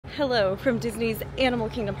Hello from Disney's Animal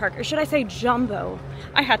Kingdom Park, or should I say Jumbo?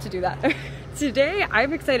 I had to do that. Today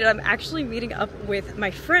I'm excited. I'm actually meeting up with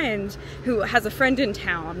my friend who has a friend in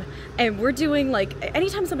town, and we're doing like,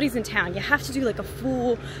 anytime somebody's in town, you have to do like a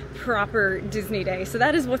full proper Disney day. So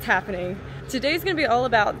that is what's happening. Today's gonna be all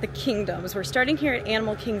about the kingdoms. We're starting here at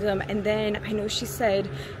Animal Kingdom, and then I know she said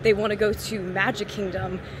they want to go to Magic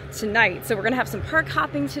Kingdom tonight. So we're gonna have some park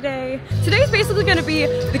hopping today. Today's basically gonna be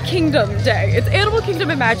the Kingdom Day. It's Animal Kingdom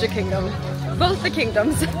and Magic Kingdom, both the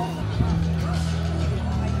kingdoms.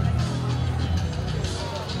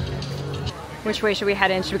 Which way should we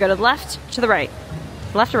head in? Should we go to the left, to the right?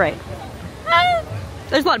 Left or right?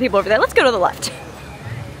 There's a lot of people over there. Let's go to the left.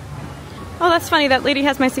 Oh, that's funny. That lady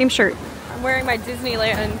has my same shirt. I'm wearing my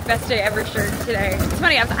Disneyland Best Day Ever shirt today. It's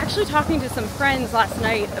funny, I was actually talking to some friends last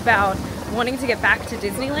night about wanting to get back to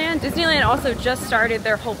Disneyland. Disneyland also just started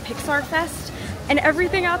their whole Pixar Fest and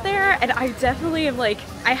everything out there, and I definitely am like,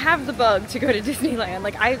 I have the bug to go to Disneyland.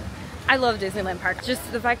 Like, I love Disneyland Park.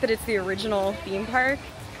 Just the fact that it's the original theme park.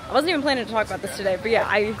 I wasn't even planning to talk about this today, but yeah,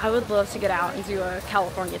 I would love to get out and do a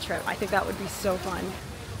California trip. I think that would be so fun.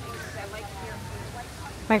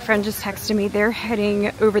 My friend just texted me. They're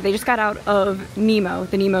heading over. They just got out of Nemo,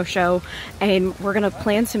 the Nemo show, and we're gonna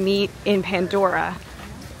plan to meet in Pandora.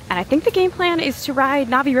 And I think the game plan is to ride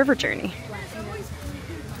Navi River Journey.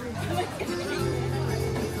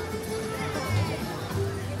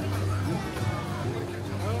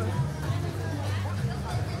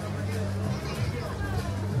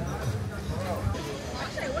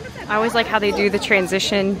 I always like how they do the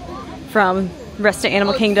transition from the rest of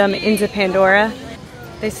Animal Kingdom into Pandora.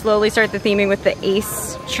 They slowly start the theming with the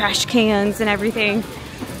Ace trash cans and everything.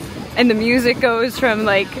 And the music goes from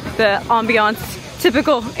like the ambiance,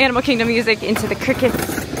 typical Animal Kingdom music, into the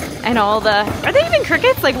crickets and all the... Are they even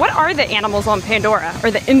crickets? Like, what are the animals on Pandora?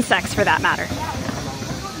 Or the insects, for that matter?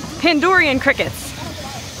 Pandorian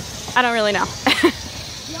crickets. I don't really know.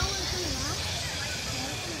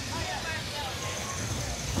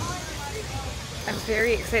 I'm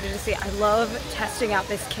very excited to see. I love testing out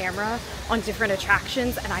this camera on different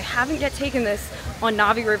attractions, and I haven't yet taken this on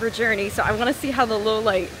Navi River Journey, so I want to see how the low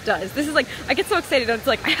light does. This is like, I get so excited. It's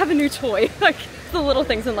like, I have a new toy. Like, it's the little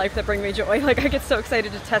things in life that bring me joy. Like, I get so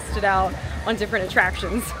excited to test it out on different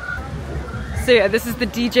attractions. So yeah, this is the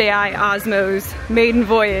DJI Osmo's maiden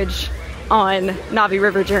voyage on Navi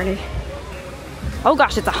River Journey. Oh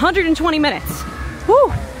gosh, it's 120 minutes.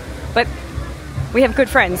 Woo! But we have good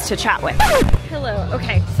friends to chat with. Hello.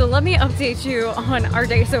 Okay, so let me update you on our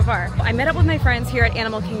day so far. I met up with my friends here at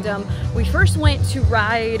Animal Kingdom. We first went to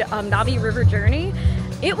ride Navi River Journey.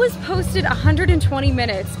 It was posted 120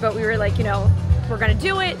 minutes, but we were like, you know, we're gonna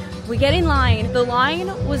do it. We get in line. The line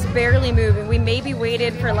was barely moving. We maybe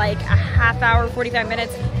waited for like a half hour, 45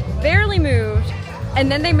 minutes, barely moved. And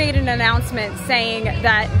then they made an announcement saying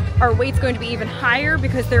that our wait's going to be even higher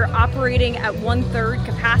because they're operating at 1/3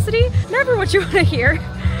 capacity. Never what you want to hear.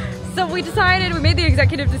 So we made the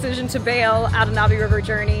executive decision to bail out of Navi River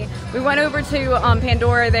Journey. We went over to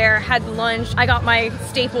Pandora there, had lunch. I got my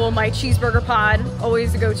staple, my cheeseburger pod,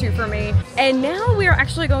 always a go-to for me. And now we are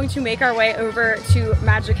actually going to make our way over to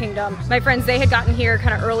Magic Kingdom. My friends, they had gotten here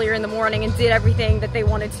kind of earlier in the morning and did everything that they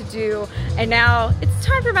wanted to do. And now it's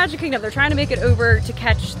time for Magic Kingdom. They're trying to make it over to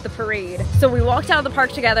catch the parade. So we walked out of the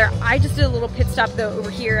park together. I just did a little pit stop though over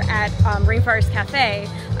here at Rainforest Cafe.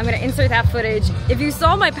 I'm gonna insert that footage. If you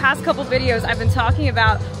saw my past couple videos, I've been talking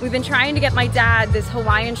about, we've been trying to get my dad this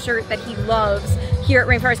Hawaiian shirt that he loves here at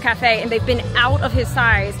Rainforest Cafe, and they've been out of his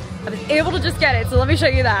size. I was able to just get it, so let me show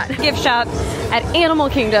you that. Gift shop at Animal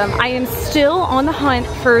Kingdom. I am still on the hunt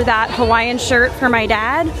for that Hawaiian shirt for my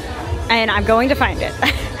dad, and I'm going to find it.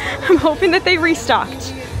 I'm hoping that they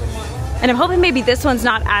restocked. And I'm hoping maybe this one's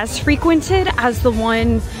not as frequented as the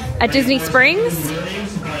one at Disney Springs.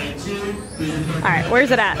 All right,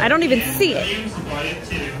 where's it at? I don't even see it.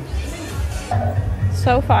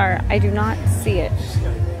 So far, I do not see it.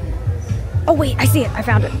 Oh wait, I see it, I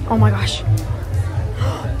found it. Oh my gosh.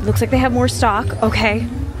 Looks like they have more stock. Okay,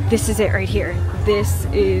 this is it right here. This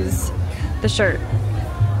is the shirt.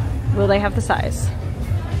 Will they have the size?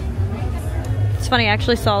 It's funny, I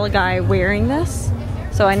actually saw a guy wearing this,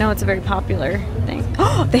 so I know it's a very popular thing.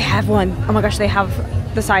 Oh, they have one. Oh my gosh, they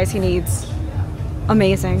have the size he needs.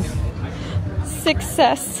 Amazing.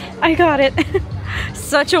 Success, I got it.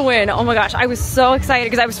 Such a win. Oh my gosh, I was so excited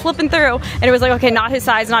because I was flipping through and it was like, okay, not his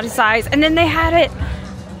size, not his size. And then they had it.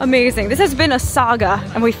 Amazing. This has been a saga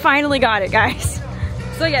and we finally got it, guys.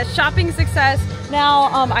 So yeah, shopping success. Now,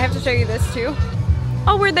 I have to show you this too.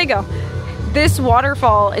 Oh, where'd they go? This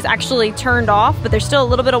waterfall is actually turned off, but there's still a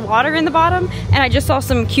little bit of water in the bottom. And I just saw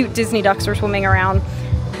some cute Disney ducks were swimming around.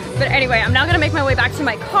 But anyway, I'm now gonna make my way back to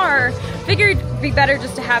my car. Figured it'd be better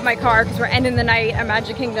just to have my car because we're ending the night at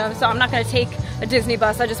Magic Kingdom, so I'm not gonna take a Disney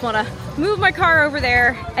bus. I just wanna move my car over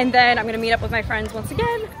there, and then I'm gonna meet up with my friends once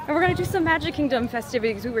again, and we're gonna do some Magic Kingdom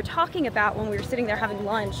festivities. We were talking about when we were sitting there having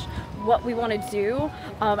lunch what we want to do.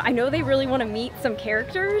 I know they really want to meet some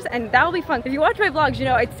characters, and that'll be fun. If you watch my vlogs, you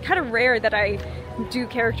know it's kind of rare that I do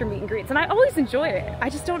character meet and greets, and I always enjoy it. I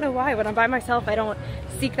just don't know why. When I'm by myself, I don't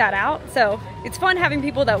seek that out, so it's fun having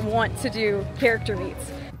people that want to do character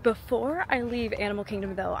meets. Before I leave Animal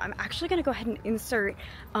Kingdom though, I'm actually gonna go ahead and insert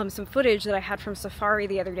some footage that I had from Safari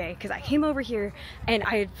the other day, because I came over here and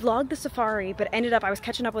I had vlogged the Safari, but ended up I was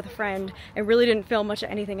catching up with a friend and really didn't film much of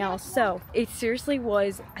anything else. So it seriously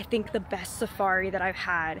was, I think, the best Safari that I've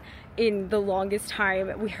had in the longest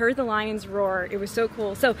time. We heard the lions roar. It was so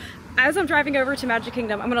cool. So as I'm driving over to Magic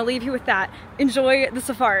Kingdom, I'm gonna leave you with that. Enjoy the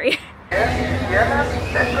Safari.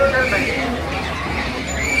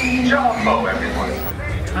 Jumbo, everyone.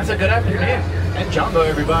 That's a good afternoon. And Jumbo,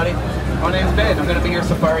 everybody. My name's Ben. I'm going to be your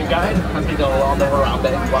safari guide as we go along the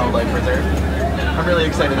Harambe Wildlife Reserve. I'm really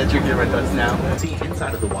excited that you're here with us now. See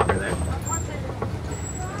inside of the water there.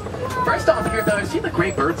 First off here, though, see the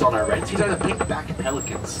gray birds on our right? These are the pink-backed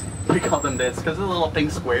pelicans. We call them this because of the little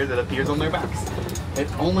pink square that appears on their backs. It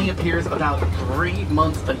only appears about 3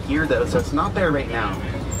 months a year, though, so it's not there right now.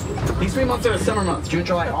 These 3 months are the summer months, June,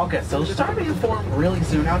 July, August, so it'll start being formed really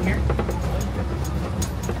soon out here.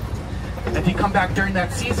 If you come back during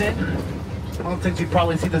that season, one of the things you'd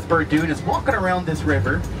probably see this bird doing is walking around this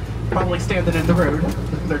river, probably standing in the road.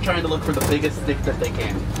 They're trying to look for the biggest stick that they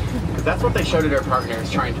can. Because that's what they show to their partners,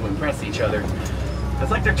 trying to impress each other. It's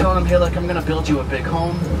like they're telling them, hey look, I'm going to build you a big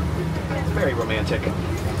home. It's very romantic.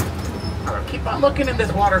 Alright, keep on looking in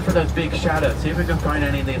this water for those big shadows. See if we can find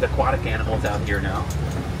any of these aquatic animals out here now.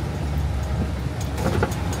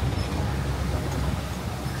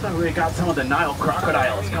 So we got some of the Nile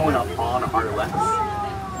crocodiles going up on our left.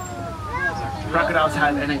 Crocodiles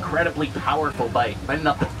have an incredibly powerful bite, biting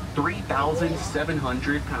up to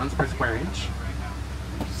 3,700 pounds per square inch.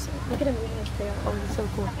 Look at them eating their tail. Oh, it's so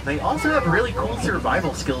cool. They also have really cool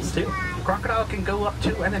survival skills too. A crocodile can go up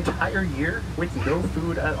to an entire year with no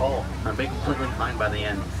food at all and be completely fine by the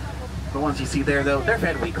end. The ones you see there though, they're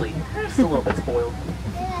fed weekly. They're just a little bit spoiled.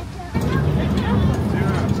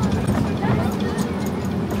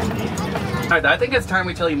 Alright, I think it's time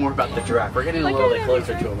we tell you more about the giraffe. We're getting a little bit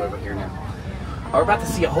closer to him over here now. We're about to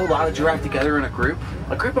see a whole lot of giraffe together in a group.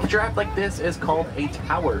 A group of giraffe like this is called a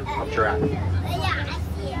tower of giraffe.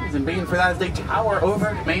 The reason being for that is they tower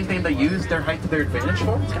over. The main thing they use their height to their advantage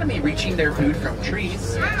for is going to be reaching their food from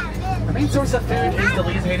trees. The main source of food is the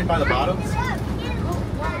leaves hated by the bottoms.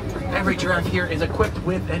 Every giraffe here is equipped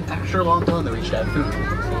with an extra long tongue to reach that food.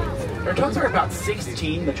 Their tongues are about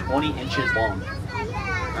 16 to 20 inches long.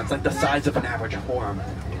 That's like the size of an average forearm.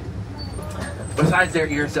 Besides their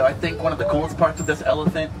ears, though, I think one of the coolest parts of this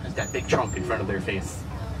elephant is that big trunk in front of their face.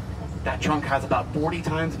 That trunk has about 40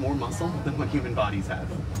 times more muscle than what human bodies have.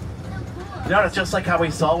 You notice, just like how we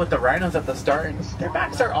saw with the rhinos at the start, their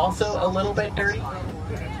backs are also a little bit dirty.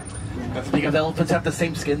 That's because elephants have the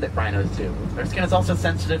same skin that rhinos do. Their skin is also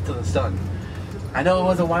sensitive to the sun. I know it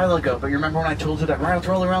was a while ago, but you remember when I told you that rhinos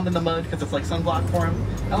roll around in the mud because it's like sunblock for them?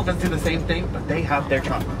 Elephants do the same thing, but they have their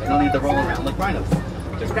trunk. They don't need to roll around like rhinos.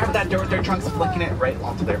 Just grab that dirt with their trunks, flicking it right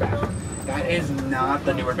onto their back. That is not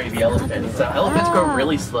the newer baby elephant. So elephants grow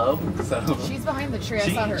really slow. So she's behind the tree. I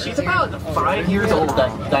saw her. She's about 5 years old.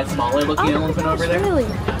 That smaller looking elephant over there. Really?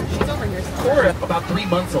 She's over here somewhere. Or about 3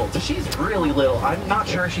 months old. So she's really little. I'm not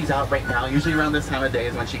sure she's out right now. Usually around this time of day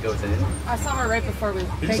is when she goes in. I saw her right before we.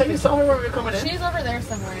 Did you say you saw her when we were coming in? She's over there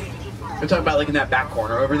somewhere. You're talking about like in that back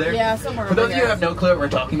corner over there? Yeah, somewhere. For those of you who have no clue what we're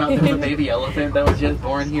talking about, there's a baby elephant that was just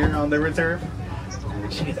born here on the reserve.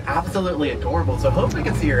 She's absolutely adorable, so I hope we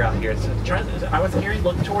can see her out here. So I was hearing,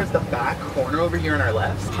 look towards the back corner over here on our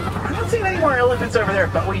left. I'm not seeing any more elephants over there,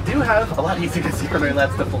 but we do have a lot easier to see on our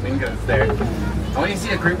left, the flamingos there. And when you see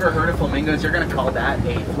a group or herd of flamingos, you're going to call that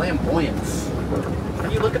a flamboyance.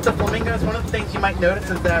 When you look at the flamingos, one of the things you might notice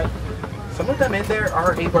is that some of them in there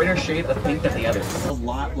are a brighter shade of pink than the others. A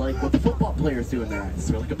lot like what the football players do in their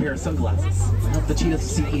eyes, or like a pair of sunglasses. They help the cheetahs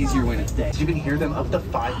see easier when it's day. You can hear them up to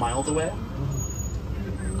 5 miles away.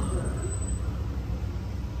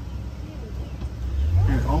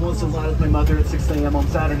 You're almost as loud as my mother at 6 a.m. on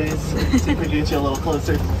Saturdays. See if we can get you a little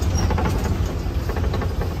closer.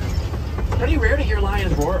 It's pretty rare to hear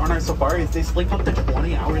lions roar on our safaris. They sleep up to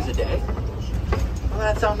 20 hours a day. Doesn't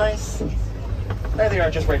that sound nice? There they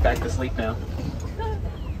are, just right back to sleep now.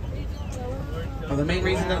 Well, the main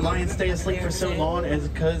reason that lions stay asleep for so long is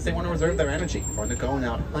because they want to reserve their energy when they're going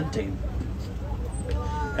out hunting.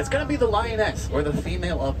 It's gonna be the lioness, or the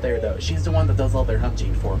female up there though. She's the one that does all their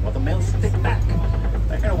hunting for them, while the males stick back.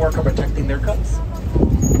 They're gonna work on protecting their cubs.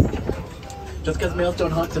 Just because males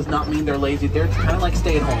don't hunt does not mean they're lazy. They're kind of like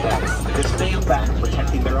stay-at-home dads. They're staying back,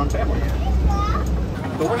 protecting their own family.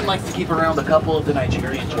 The woman likes to keep around a couple of the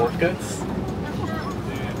Nigerian short goats.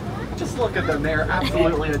 Just look at them, they're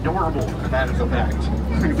absolutely adorable. That is a fact.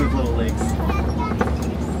 Pretty good little legs.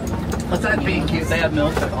 Besides being cute, they have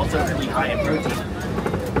milk that's also really high in protein.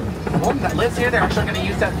 The woman that lives here, they're actually going to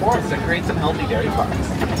use that for us to create some healthy dairy products.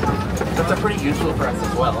 Those are pretty useful for us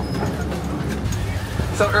as well.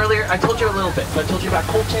 So earlier, I told you a little bit. So I told you about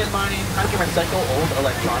coltan mining, how to recycle old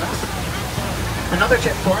electronics. Another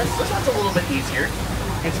tip for us, this one's a little bit easier.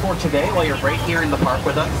 It's for today, while you're right here in the park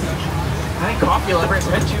with us. Any coffee you'll ever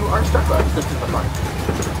head to our Starbucks that's in the park.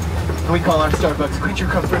 And we call our Starbucks creature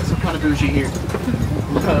comforts. We're kind of bougie here.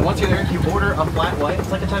 Once you're there, you order a flat white.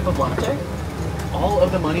 It's like a type of latte. All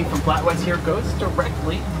of the money from flat whites here goes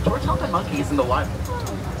directly towards helping monkeys in the wild.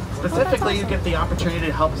 Specifically, you get the opportunity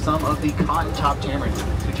to help some of the cotton-top tamarins,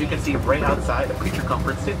 which you can see right outside of creature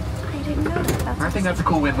comforts too. I didn't know that. I think that's a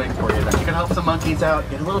cool win-win for you. That you can help some monkeys out,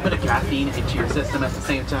 get a little bit of caffeine into your system at the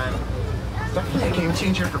same time. It's definitely a game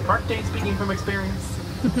changer for park days, speaking from experience.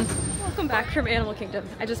 Welcome back from Animal Kingdom.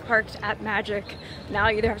 I just parked at Magic. Now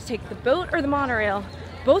I either have to take the boat or the monorail.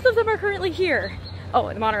 Both of them are currently here.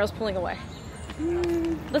 Oh, the monorail's pulling away.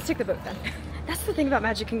 Let's take the boat then. That's the thing about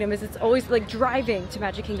Magic Kingdom, is it's always like driving to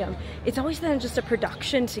Magic Kingdom. It's always then just a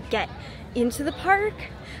production to get into the park.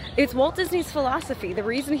 It's Walt Disney's philosophy. The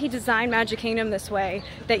reason he designed Magic Kingdom this way,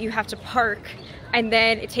 that you have to park and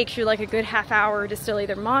then it takes you like a good half hour to still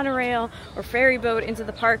either monorail or ferry boat into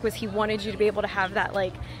the park, was he wanted you to be able to have that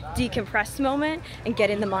like decompress moment and get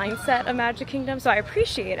in the mindset of Magic Kingdom. So I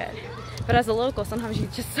appreciate it. But as a local, sometimes you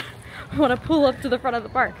just want to pull up to the front of the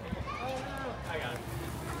park.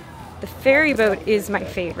 The ferry boat is my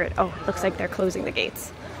favorite. Oh, looks like they're closing the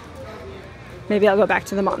gates. Maybe I'll go back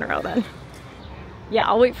to the monorail then. Yeah,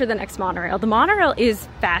 I'll wait for the next monorail. The monorail is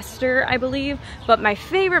faster, I believe, but my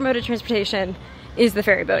favorite mode of transportation is the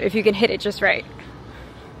ferry boat, if you can hit it just right.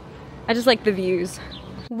 I just like the views.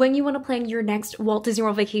 When you want to plan your next Walt Disney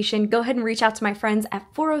World vacation, go ahead and reach out to my friends at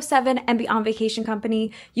 407 and Beyond Vacation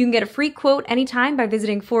Company. You can get a free quote anytime by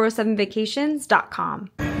visiting 407vacations.com.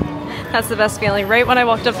 That's the best feeling. Right when I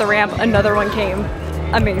walked up the ramp, another one came.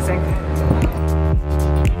 Amazing.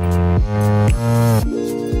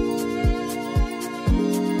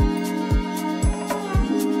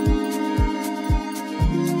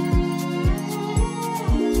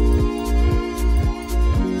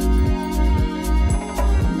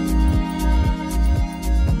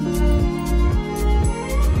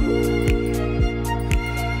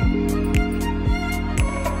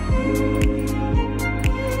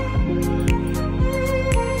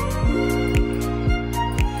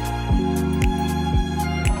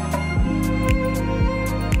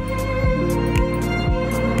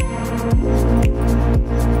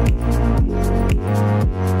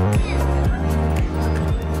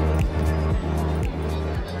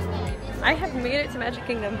 I have made it to Magic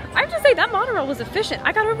Kingdom. I have to say that monorail was efficient.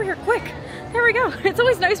 I got over here quick. There we go. It's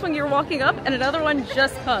always nice when you're walking up and another one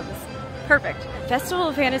just comes. Perfect. Festival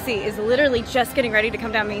of Fantasy is literally just getting ready to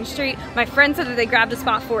come down Main Street. My friend said that they grabbed a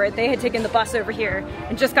spot for it. They had taken the bus over here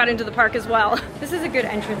and just got into the park as well. This is a good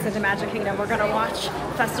entrance into Magic Kingdom. We're gonna watch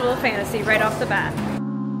Festival of Fantasy right off the bat.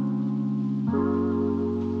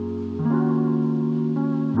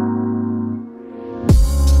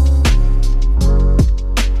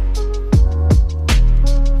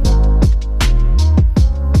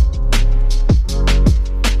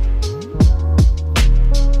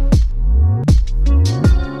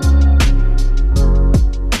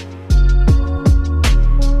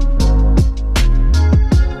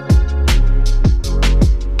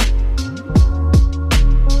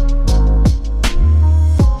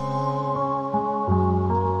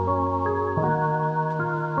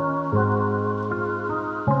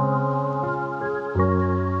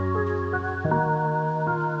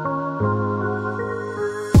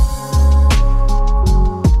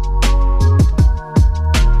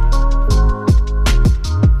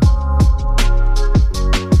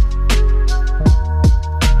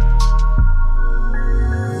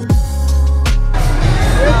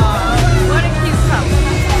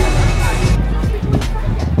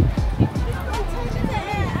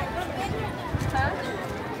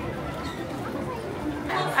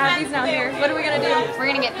 Now here. What are we gonna do? We're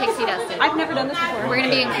gonna get pixie dusted. I've never done this before. We're gonna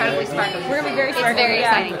be incredibly sparkly. We're gonna be very sparkly. It's very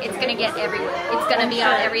yeah. exciting. It's gonna get everywhere. It's gonna be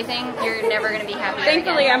on everything. You're never gonna be happy.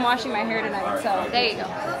 Thankfully, I'm washing my hair tonight, so. There you go.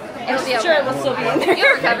 It'll be Sure, okay. it will still be in there.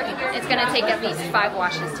 You'll recover. It's gonna take at least 5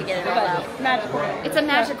 washes to get it all out. Magical. It's a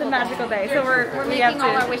magical, day. So we're we making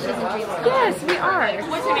all our wishes and dreams. Yes, we are.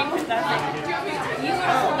 What's your name, Princess? You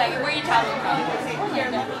are Megan. Where are you traveling from?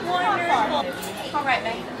 Wonderful. All right,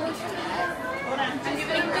 Megan. I'm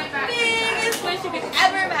giving the biggest wish you could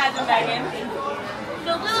ever imagine, Megan. With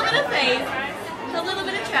a little bit of faith, a little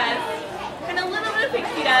bit of trust, and a little bit of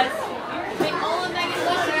pixie dust. Make all of Megan's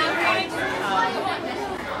wishes and dreams come.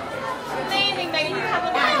 Amazing, Megan. You have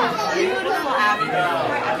a beautiful Abby.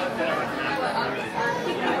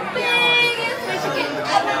 Biggest wish you could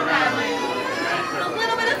ever imagine. With a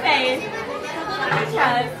little bit of faith, a little bit of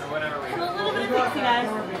trust, and a little bit of pixie dust.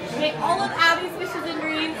 Make all of Abby's wishes and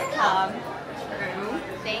dreams come.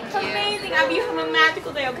 Thank you. Amazing, Abby. You have a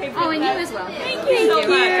magical day, okay? Oh, and you as well. Thank you so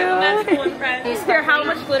much. Have a magical one, friend. Here, how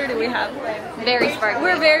much glitter do we have? Very sparkly.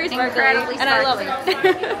 We're very sparkly, Incredibly and I love sparkly.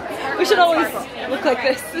 it. We should always look like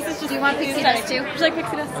this. This is just. Do you want pixie dust too? Would you like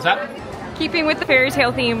pixie dust? What's that? Keeping with the fairy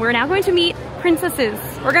tale theme, we're now going to meet princesses.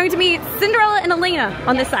 We're going to meet Cinderella and Elena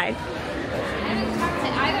on this side.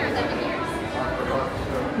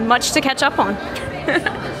 Much to catch up on.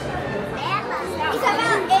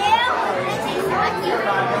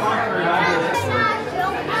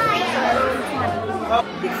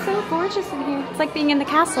 It's so gorgeous in here. It's like being in the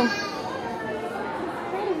castle.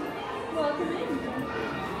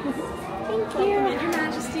 Thank you. Your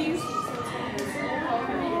Majesties.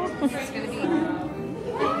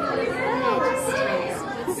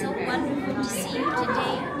 It's so wonderful to see you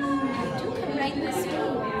today. Do come right this way.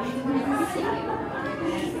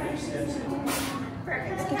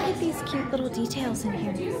 Look at these cute little details in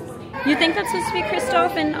here. You think that's supposed to be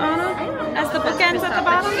Kristoff and Anna as the bookends at the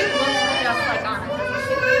bottom? Just like Anna.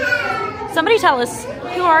 Somebody tell us,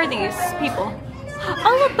 who are these people?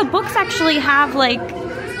 Oh look, the books actually have like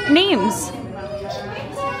names.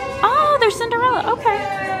 Oh, they're Cinderella, okay.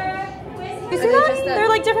 You see that? They're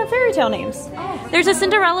like different fairy tale names. There's a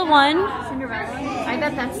Cinderella one. Cinderella. I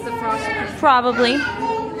bet that's the Frost Queen. Probably.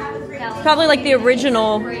 Probably like the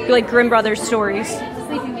original, like Grimm Brothers stories.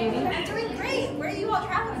 Sleeping Beauty. Doing great. Where are you all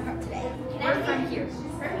traveling from today? We're from here.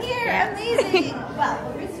 From here. Amazing.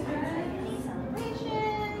 Well, we're super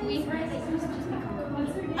We heard that you just become a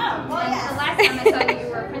queen. Oh, well, And yes. the last time I saw you, you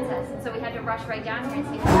were a princess, and so we had to rush right down here and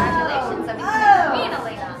say congratulations on becoming queen,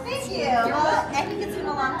 Elena. Thank you. Well, I think it's been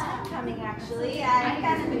a long time coming, actually. I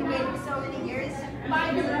haven't been waiting so many years to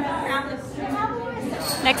finally around this.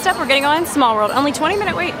 Next up, we're getting on Small World. Only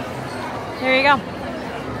 20-minute wait. There you go.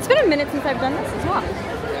 It's been a minute since I've done this as well.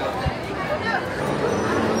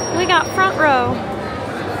 We got front row.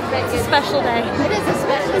 It's a special day. It is a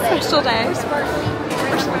special day. Special day. We're sparkly.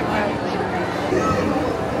 We're sparkly.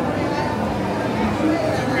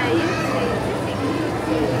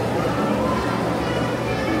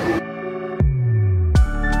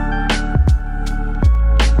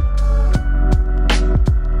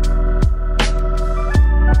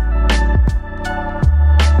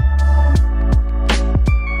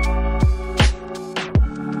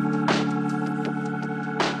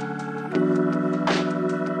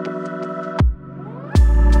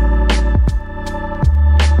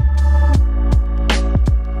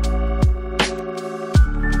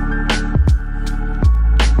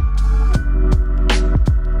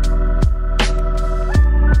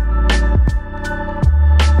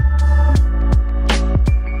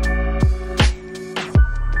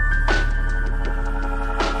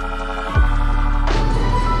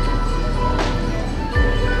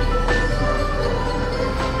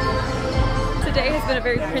 Today has been a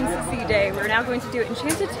very princessy day. We're now going to do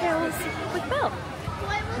Enchanted Tales with Belle.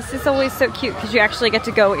 This is always so cute because you actually get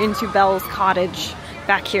to go into Belle's cottage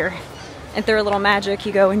back here. And through a little magic,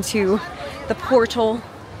 you go into the portal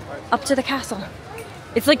up to the castle.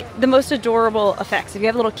 It's like the most adorable effects. If you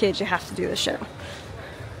have little kids, you have to do this show.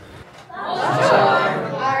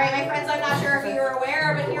 Alright, my friends, I'm not sure if you're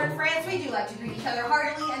aware, but here in France, we do like to greet each other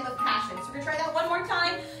heartily and with passion. So we're going to try that one more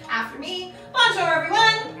time after me. Bonjour,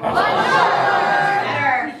 everyone. Bonjour.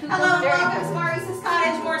 Better. Hello and welcome to Maurice's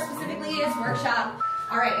cottage, more specifically his workshop.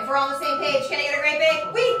 Alright, if we're all on the same page, can I get a great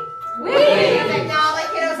big oui? Perfect. Now,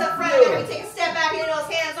 like kiddos up front, we're going to take a step back into those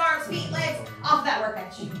hands, arms, feet, legs, off that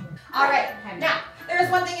workbench. Alright, now,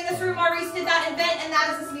 there's one thing in this room Maurice did not invent, and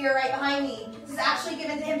that is this mirror right behind me. This is actually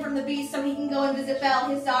given to him from the beast so he can go and visit Belle,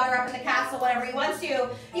 his daughter, up in the castle whenever he wants to.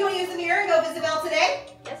 You want to use the mirror and go visit Belle today?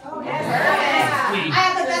 Yes. Oh, yes. Perfect. I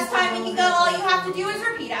have the best time we can go. All you have to do is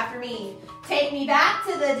repeat after me. Take me back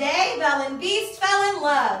to the day Belle and Beast fell in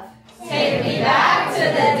love. Take me back to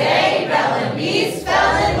the day Belle and Beast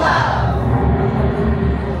fell in love.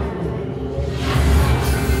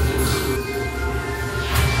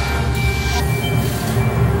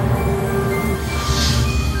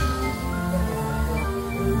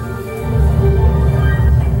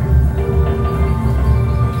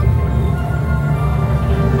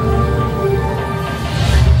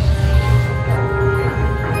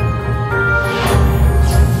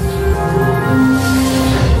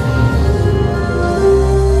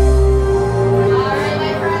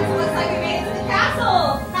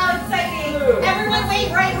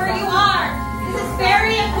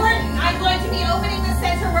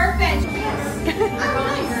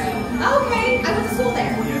 I went to school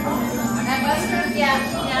there. At Western? Yeah.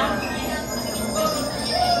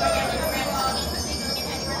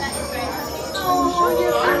 Oh,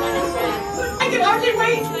 I can hardly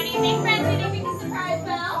wait. What do you think, friends? Do you think we can surprise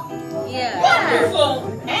Belle? Yeah. Wonderful!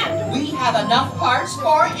 And we have enough parts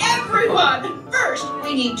for everyone! First,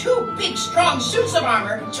 we need 2 big, strong suits of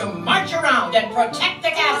armor to march around and protect the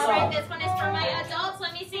All right, castle. this one is for my adults.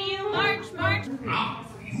 Let me see you. March, march. Now,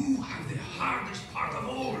 you have the hardest part of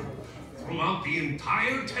all. Throughout the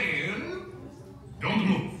entire tale, don't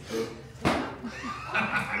move.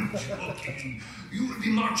 I'm joking. You will be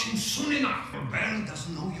marching soon enough. Belle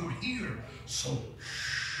doesn't know you're here, so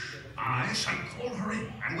shh. I shall call her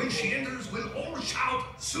in, and when she enters, we'll all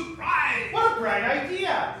shout, surprise! What a bright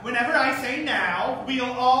idea! Whenever I say now,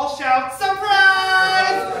 we'll all shout,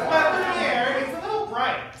 surprise! But the air is a little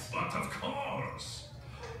bright. But of course.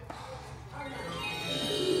 Oh,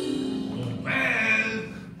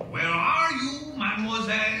 Belle, where are you,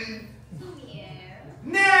 mademoiselle?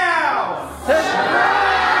 Now! Surprise!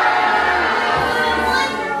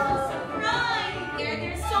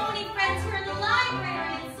 There's so many friends here in the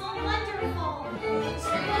library. It's so wonderful.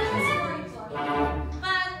 So what's the storybook?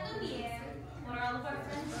 But Lumiere, what are all of our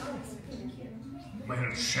friends doing?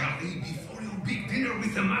 Well, Shelley, before your big dinner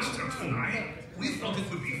with the master tonight, we thought it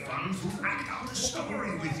would be fun to act out a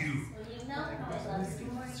story with you. You know I love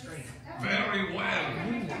stories. Very well.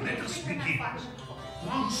 Let us begin.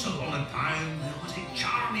 Once upon a time, there was a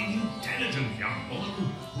charming, intelligent young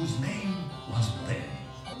woman whose name was Belle.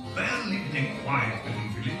 Belle lived in a quiet little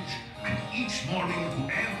village, and each morning to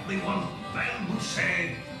everyone, Belle would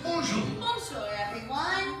say, bonjour. Bonjour,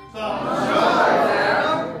 everyone.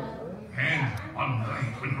 And one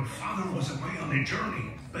night, when her father was away on a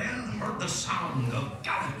journey, Belle heard the sound of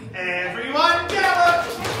galloping. Everyone gallop!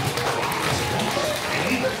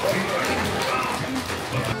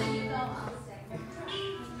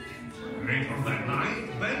 Later that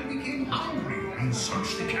night, Belle became hungry and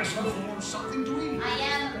searched the castle for something to eat. I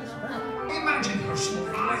am. Imagine her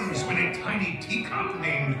surprise when a tiny teacup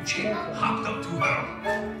named Chip hopped up to her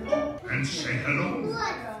and said hello.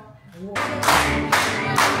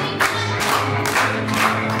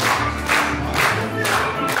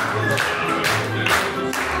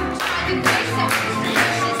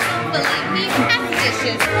 Believe me,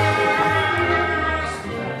 dishes.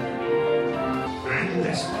 And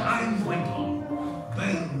as time went on,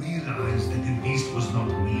 Belle realized that the beast was not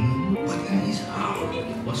mean, but in his heart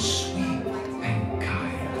was sweet and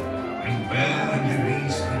kind. And Belle and the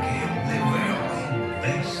beast became the very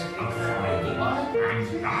best of friends.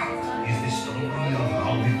 And that is the story of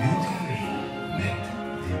how the beauty met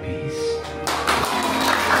the beast.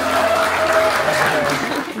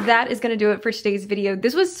 That is going to do it for today's video.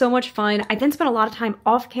 This was so much fun. I then spent a lot of time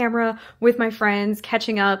off camera with my friends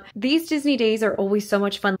catching up. These Disney days are always so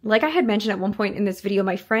much fun. Like I had mentioned at one point in this video,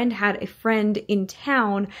 my friend had a friend in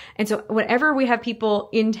town. And so whenever we have people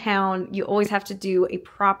in town, you always have to do a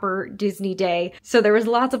proper Disney day. So there was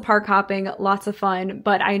lots of park hopping, lots of fun,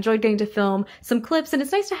 but I enjoyed getting to film some clips, and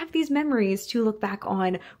it's nice to have these memories to look back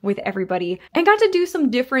on with everybody. And got to do some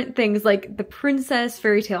different things like the Princess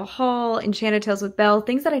Fairy Tale Hall, Enchanted Tales with Belle,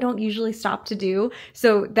 things that I don't usually stop to do.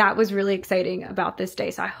 So that was really exciting about this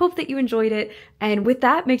day. So I hope that you enjoyed it. And with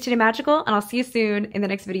that, make today magical, and I'll see you soon in the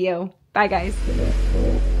next video. Bye guys.